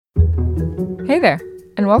Hey there,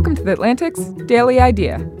 and welcome to The Atlantic's Daily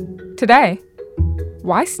Idea. Today,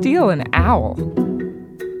 why steal an owl?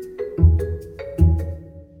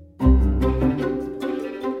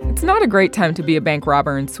 It's not a great time to be a bank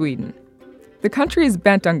robber in Sweden. The country is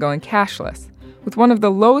bent on going cashless, with one of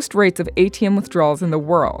the lowest rates of ATM withdrawals in the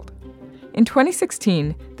world. In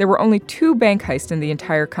 2016, there were only 2 bank heists in the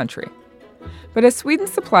entire country. But as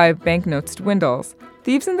Sweden's supply of banknotes dwindles,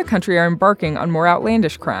 thieves in the country are embarking on more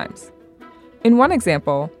outlandish crimes. In one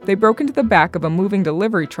example, they broke into the back of a moving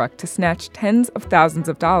delivery truck to snatch tens of thousands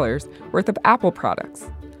of dollars worth of Apple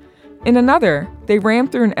products. In another, they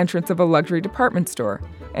rammed through an entrance of a luxury department store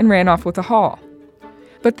and ran off with a haul.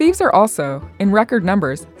 But thieves are also, in record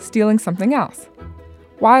numbers, stealing something else: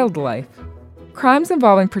 wildlife. Crimes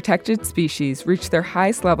involving protected species reached their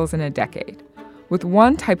highest levels in a decade, with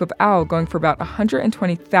one type of owl going for about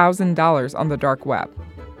 $120,000 on the dark web.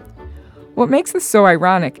 What makes this so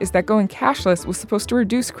ironic is that going cashless was supposed to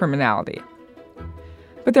reduce criminality.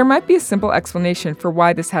 But there might be a simple explanation for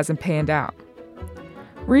why this hasn't panned out.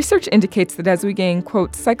 Research indicates that as we gain,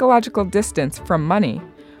 quote, psychological distance from money,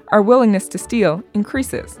 our willingness to steal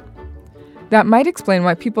increases. That might explain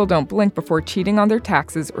why people don't blink before cheating on their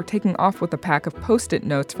taxes or taking off with a pack of Post-it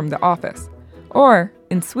notes from the office. Or,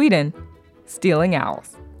 in Sweden, stealing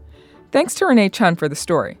owls. Thanks to Renee Chun for the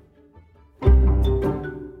story.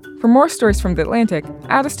 For more stories from The Atlantic,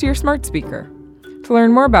 add us to your smart speaker. To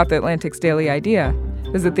learn more about The Atlantic's Daily Idea,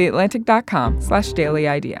 visit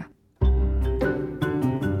theatlantic.com/dailyidea.